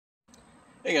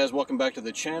Hey guys, welcome back to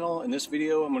the channel. In this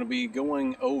video I'm going to be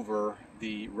going over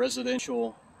the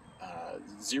residential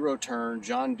zero-turn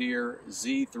John Deere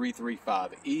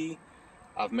Z335E.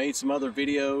 I've made some other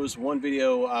videos. One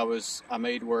video I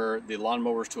made where the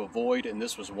lawnmowers to avoid, and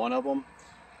this was one of them.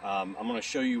 I'm going to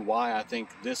show you why I think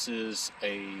this is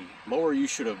a mower you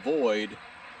should avoid,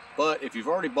 but if you've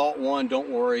already bought one, don't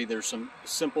worry, there's some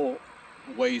simple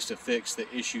ways to fix the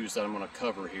issues that I'm going to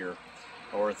cover here,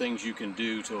 or things you can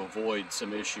do to avoid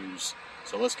some issues.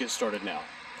 So let's get started now.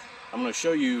 I'm going to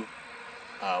show you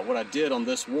what I did on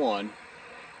this one.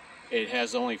 It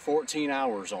has only 14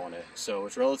 hours on it, so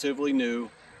it's relatively new,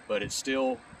 but it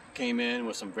still came in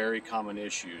with some very common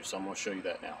issues. So I'm going to show you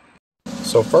that now.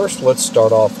 So first, let's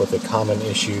start off with the common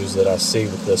issues that I see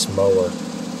with this mower,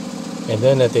 and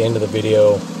then at the end of the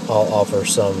video I'll offer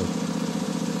some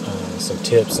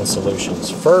tips and solutions.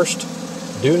 First,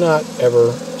 do not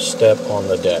ever step on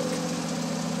the deck.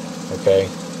 Okay,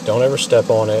 don't ever step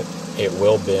on it. It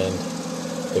will bend.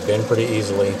 They bend pretty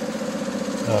easily.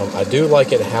 I do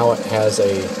like it how it has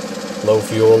a low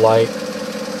fuel light,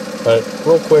 but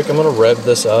real quick I'm going to rev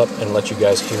this up and let you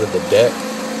guys hear the deck.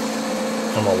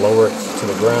 I'm going to lower it to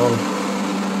the ground.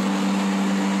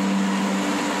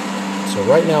 So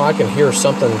right now I can hear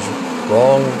something's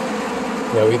wrong,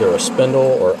 either a spindle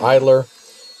or idler.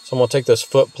 So I'm going to take this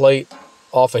foot plate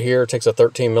off of here. It takes a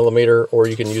 13 millimeter, or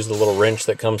you can use the little wrench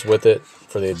that comes with it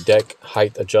for the deck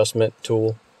height adjustment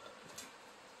tool.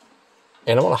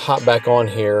 And I'm going to hop back on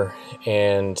here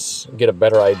and get a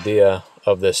better idea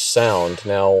of this sound.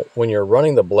 Now, when you're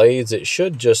running the blades, you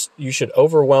should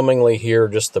overwhelmingly hear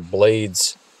just the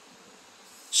blades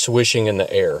swishing in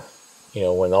the air,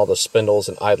 when all the spindles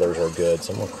and idlers are good.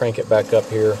 So I'm going to crank it back up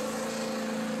here,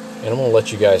 and I'm going to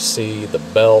let you guys see the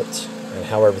belt and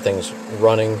how everything's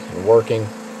running and working.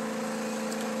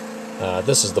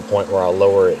 This is the point where I'll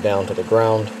lower it down to the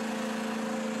ground.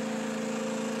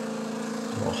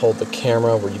 I'll hold the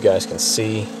camera where you guys can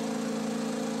see.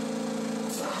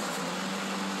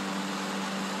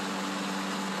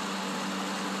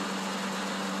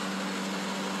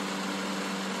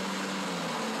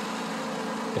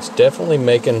 It's definitely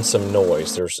making some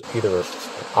noise. There's either an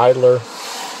idler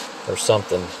or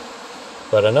something.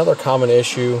 But another common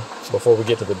issue before we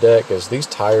get to the deck is these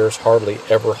tires hardly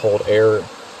ever hold air.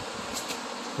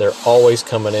 They're always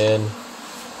coming in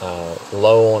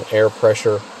low on air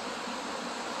pressure.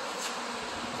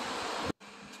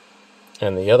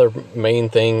 And the other main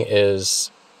thing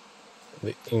is,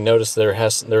 you notice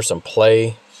there's some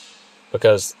play,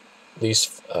 because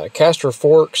these caster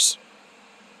forks,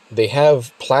 they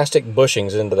have plastic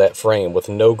bushings into that frame with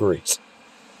no grease.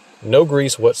 No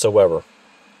grease whatsoever.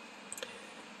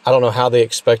 I don't know how they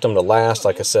expect them to last.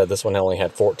 Like I said, this one only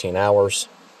had 14 hours.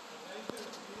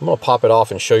 I'm going to pop it off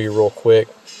and show you real quick.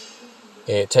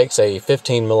 It takes a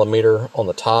 15 millimeter on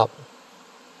the top,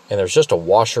 and there's just a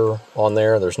washer on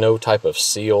there. There's no type of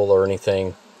seal or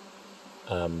anything.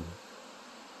 I'm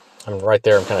right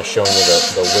there. I'm kind of showing you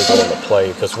the wiggle and the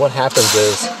play, because what happens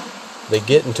is they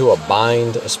get into a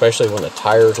bind, especially when the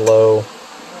tire's low,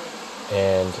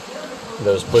 and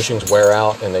those bushings wear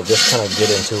out, and they just kind of get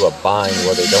into a bind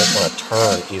where they don't want to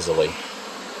turn easily.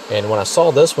 And when I saw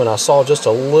this one, I saw just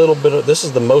a little bit of, this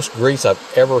is the most grease I've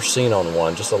ever seen on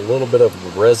one, just a little bit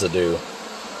of residue.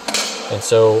 And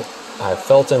so I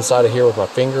felt inside of here with my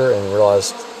finger and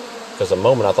realized, because a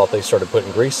moment I thought they started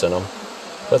putting grease in them,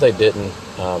 but they didn't.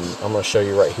 I'm going to show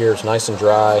you right here. It's nice and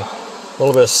dry, a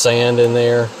little bit of sand in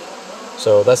there,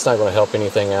 so that's not going to help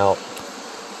anything out.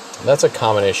 That's a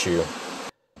common issue.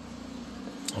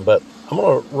 But I'm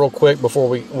going to, real quick, before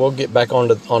we'll get back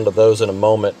onto those in a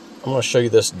moment, I'm going to show you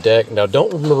this deck. Now,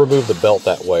 don't remove the belt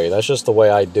that way. That's just the way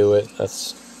I do it.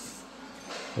 That's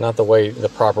not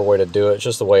the proper way to do it. It's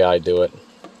just the way I do it.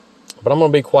 But I'm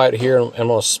going to be quiet here, and I'm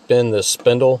going to spin this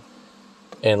spindle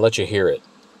and let you hear it.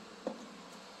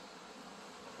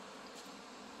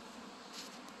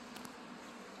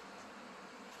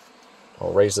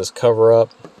 I'll raise this cover up.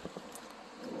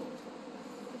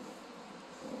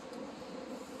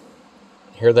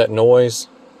 Hear that noise?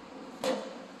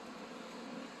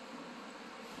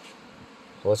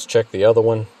 Let's check the other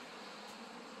one.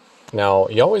 Now,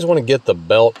 you always want to get the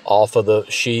belt off of the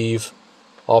sheave,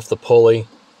 off the pulley.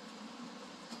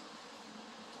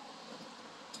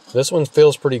 This one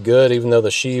feels pretty good, even though the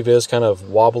sheave is kind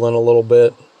of wobbling a little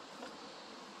bit.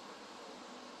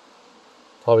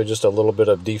 Probably just a little bit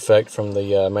of defect from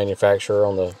the manufacturer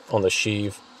on the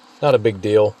sheave. Not a big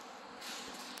deal.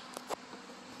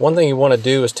 One thing you want to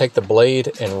do is take the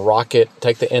blade and rock it,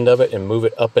 take the end of it and move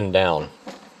it up and down.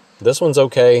 This one's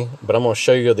okay, but I'm going to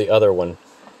show you the other one.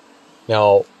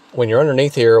 Now, when you're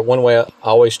underneath here, one way I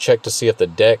always check to see if the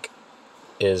deck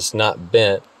is not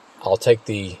bent, I'll take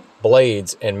the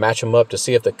blades and match them up to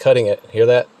see if the cutting it, hear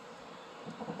that?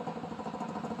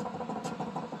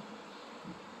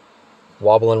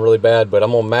 Wobbling really bad, but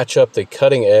I'm gonna match up the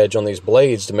cutting edge on these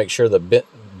blades to make sure the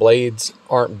blades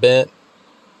aren't bent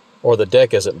or the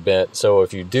deck isn't bent. So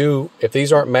if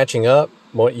these aren't matching up,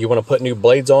 you want to put new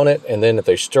blades on it, and then if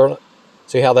they still,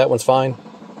 see how that one's fine?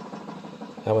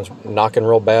 That one's knocking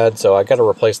real bad, so I got to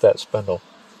replace that spindle.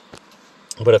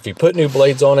 But if you put new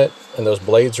blades on it and those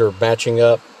blades are matching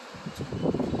up,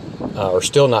 or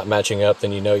still not matching up,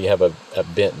 then you know you have a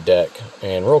bent deck.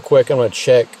 And real quick, I'm going to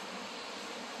check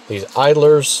these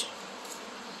idlers.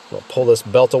 I'm going to pull this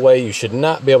belt away. You should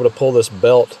not be able to pull this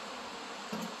belt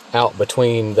out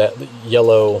between that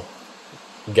yellow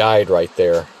guide right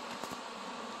there.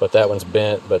 But that one's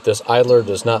bent. But this idler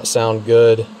does not sound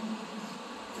good.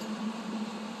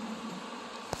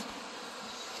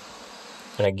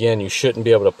 And again, you shouldn't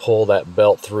be able to pull that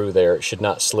belt through there. It should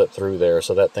not slip through there.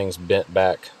 So that thing's bent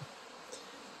back.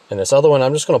 And this other one,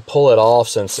 I'm just going to pull it off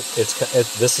since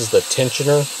this is the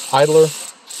tensioner idler.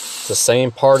 It's the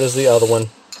same part as the other one,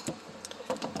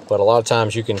 but a lot of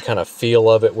times you can kind of feel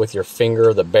of it with your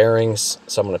finger, the bearings.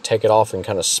 So I'm going to take it off and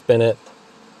kind of spin it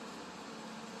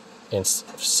and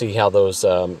see how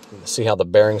the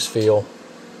bearings feel.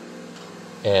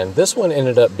 And this one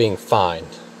ended up being fine.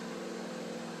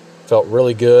 Felt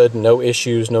really good, no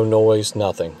issues, no noise,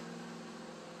 nothing.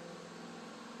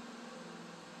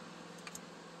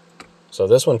 So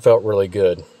this one felt really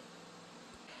good.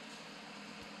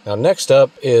 Now next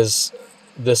up is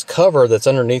this cover that's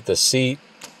underneath the seat.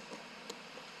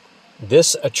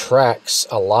 This attracts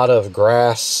a lot of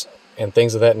grass and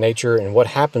things of that nature, and what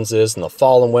happens is in the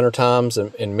fall and winter times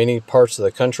in many parts of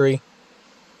the country,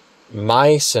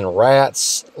 mice and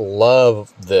rats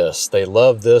love this. They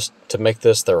love this to make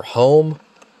this their home.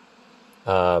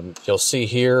 You'll see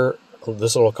here,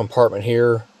 this little compartment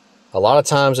here, a lot of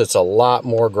times it's a lot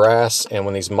more grass, and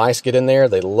when these mice get in there,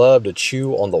 they love to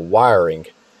chew on the wiring.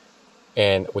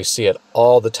 And we see it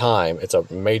all the time. It's a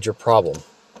major problem.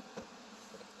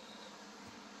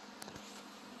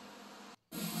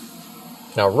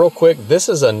 Now real quick, this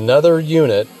is another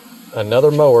unit,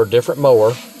 another mower, different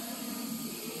mower.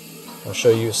 I'll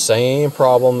show you same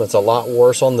problem. It's a lot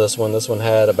worse on this one. This one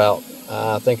had about,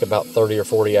 I think about 30 or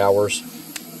 40 hours.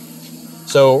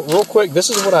 So real quick, this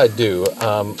is what I do.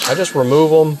 I just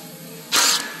remove them.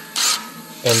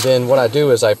 And then what I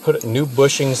do is I put new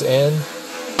bushings in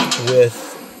with,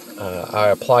 I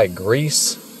apply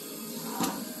grease.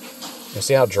 You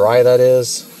see how dry that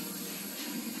is?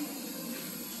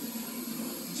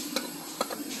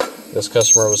 This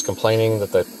customer was complaining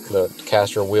that the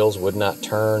caster wheels would not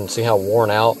turn. See how worn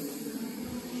out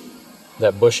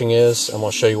that bushing is? I'm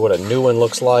going to show you what a new one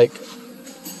looks like.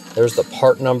 There's the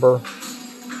part number.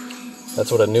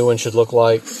 That's what a new one should look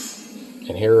like.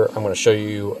 And here I'm going to show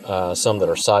you some that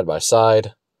are side by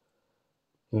side.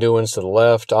 New ones to the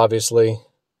left, obviously.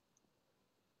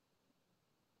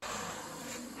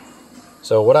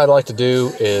 So what I'd like to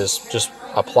do is just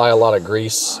apply a lot of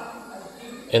grease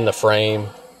in the frame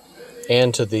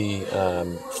and to the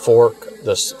fork,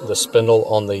 the spindle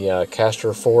on the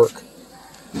caster fork.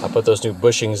 I put those new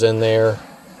bushings in there,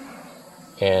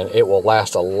 and it will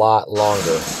last a lot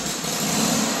longer.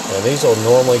 And these will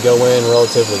normally go in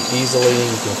relatively easily.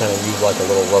 You can kind of use like a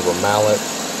little rubber mallet.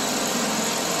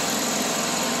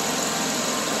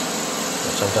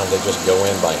 Or sometimes they just go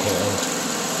in by hand.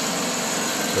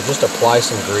 So just apply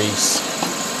some grease,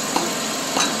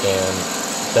 and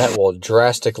that will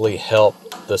drastically help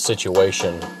the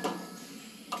situation.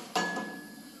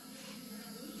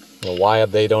 And why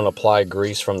they don't apply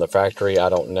grease from the factory, I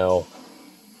don't know.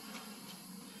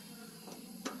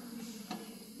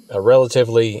 A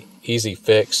relatively easy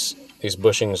fix. These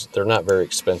bushings, they're not very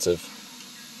expensive.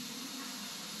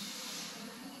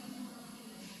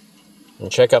 And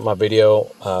check out my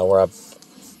video where I've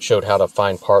showed how to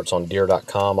find parts on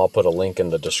Deere.com. I'll put a link in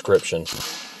the description.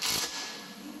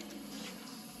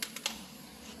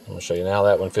 I'm going to show you now.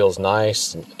 That one feels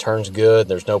nice. It turns good.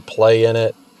 There's no play in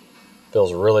it.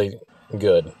 Feels really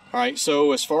good. All right,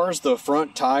 so as far as the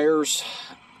front tires,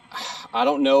 I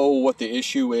don't know what the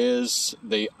issue is.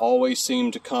 They always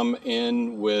seem to come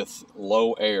in with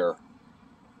low air.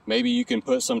 Maybe you can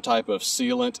put some type of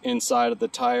sealant inside of the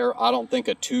tire. I don't think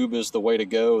a tube is the way to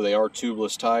go. They are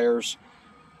tubeless tires,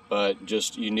 but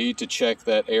just you need to check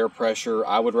that air pressure.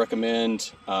 I would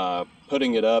recommend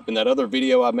putting it up. In that other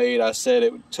video I made, I said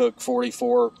it took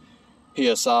 44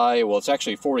 PSI. Well, it's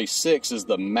actually 46 is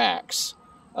the max,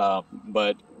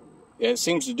 but It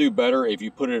seems to do better if you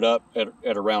put it up at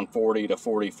around 40 to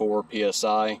 44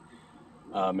 psi,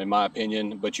 in my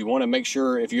opinion. But you want to make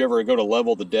sure, if you ever go to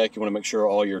level the deck, you want to make sure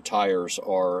all your tires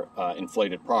are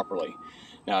inflated properly.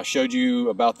 Now, I showed you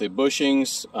about the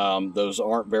bushings. Those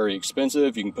aren't very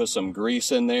expensive. You can put some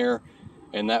grease in there,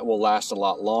 and that will last a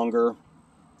lot longer.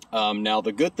 Now,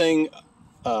 the good thing,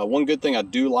 one good thing I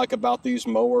do like about these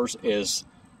mowers is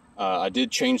I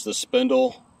did change the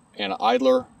spindle and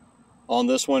idler on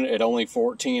this one at only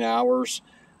 14 hours.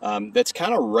 That's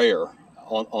kind of rare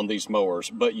on these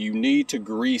mowers, but you need to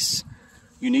grease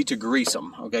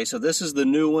them. Okay, so this is the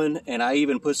new one, and I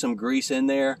even put some grease in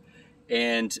there.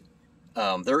 And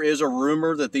there is a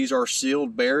rumor that these are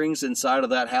sealed bearings inside of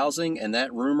that housing, and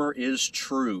that rumor is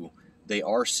true. They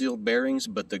are sealed bearings,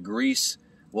 but the grease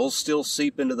will still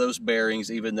seep into those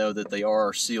bearings, even though that they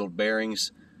are sealed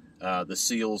bearings. The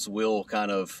seals will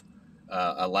kind of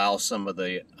allow some of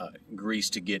the grease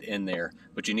to get in there,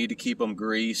 but you need to keep them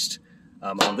greased.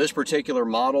 On this particular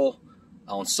model,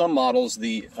 on some models,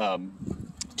 the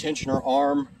tensioner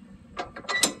arm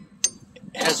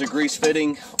has a grease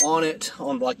fitting on it,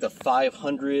 on like the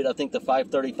 500, I think the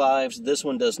 535s. This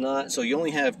one does not, so you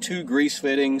only have 2 grease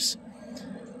fittings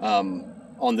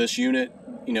on this unit,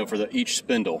 you know, for each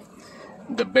spindle.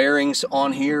 The bearings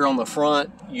on here on the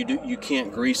front, you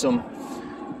can't grease them.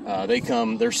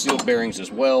 They're sealed bearings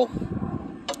as well.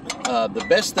 The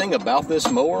best thing about this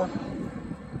mower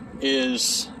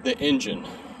is the engine.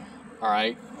 All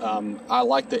right, I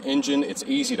like the engine. It's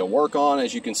easy to work on.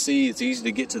 As you can see, it's easy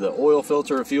to get to the oil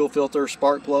filter, fuel filter,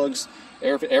 spark plugs.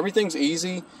 Everything's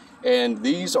easy, and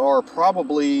these are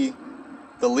probably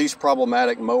the least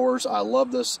problematic mowers. I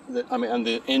love this. I mean,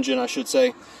 the engine, I should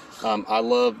say. I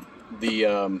love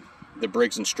the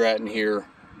Briggs & Stratton here,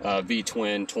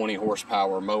 V-twin 20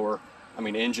 horsepower mower. I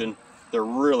mean, engine. They're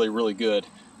really, really good.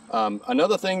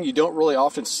 Another thing you don't really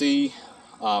often see,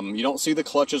 you don't see the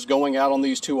clutches going out on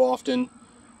these too often.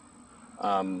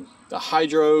 The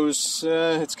hydros,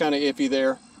 it's kind of iffy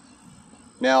there.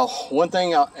 Now, one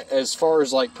thing as far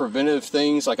as like preventive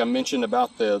things, like I mentioned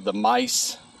about the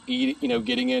mice,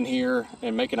 getting in here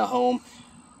and making a home.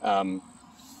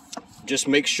 Just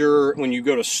make sure when you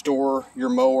go to store your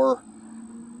mower,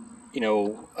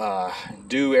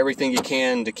 do everything you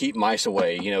can to keep mice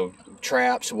away.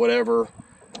 Traps, whatever,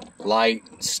 light,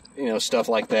 stuff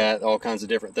like that, all kinds of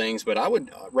different things. But I would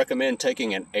recommend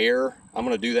taking an air. I'm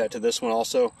going to do that to this one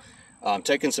also.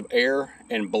 Taking some air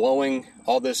and blowing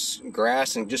all this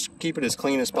grass and just keep it as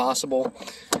clean as possible.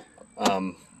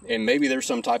 And maybe there's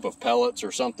some type of pellets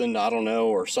or something, I don't know,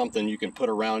 or something you can put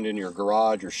around in your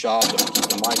garage or shop to keep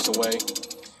the mice away.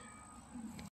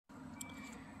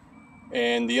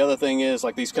 And the other thing is,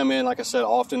 like, these come in, like I said,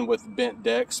 often with bent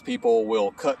decks. People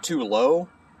will cut too low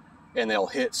and they'll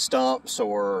hit stumps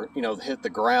or, hit the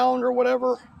ground or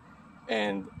whatever.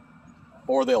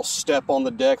 Or they'll step on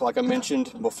the deck, like I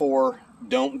mentioned before.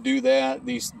 Don't do that.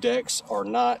 These decks are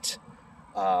not,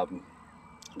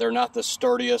 they're not the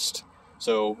sturdiest.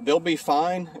 So they'll be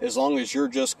fine as long as you're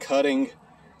just cutting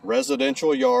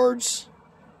residential yards,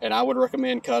 and I would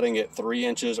recommend cutting it 3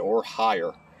 inches or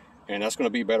higher, and that's going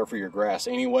to be better for your grass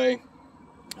anyway.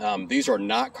 These are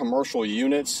not commercial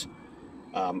units.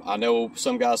 I know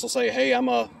some guys will say, hey, I'm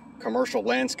a commercial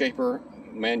landscaper.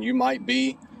 Man, you might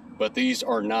be, but these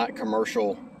are not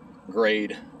commercial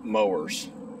grade mowers.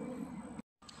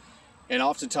 And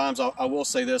oftentimes, I will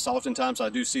say this, oftentimes I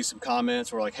do see some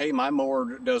comments where like, hey, my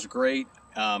mower does great.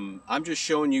 I'm just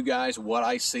showing you guys what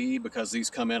I see, because these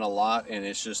come in a lot and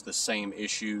it's just the same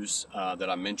issues that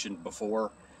I mentioned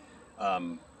before.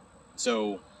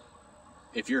 So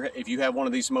if you have one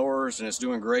of these mowers and it's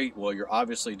doing great, well, you're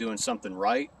obviously doing something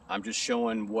right. I'm just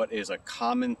showing what is a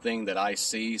common thing that I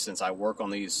see, since I work on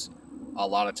these a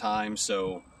lot of times.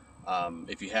 So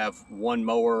if you have one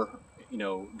mower,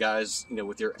 guys,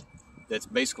 that's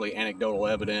basically anecdotal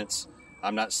evidence.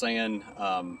 I'm not saying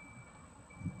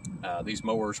these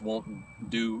mowers won't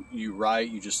do you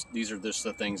right. These are just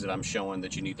the things that I'm showing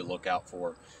that you need to look out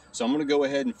for. So I'm going to go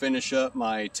ahead and finish up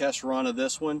my test run of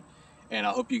this one, and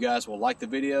I hope you guys will like the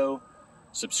video,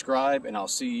 subscribe, and I'll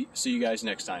see you guys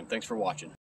next time. Thanks for watching.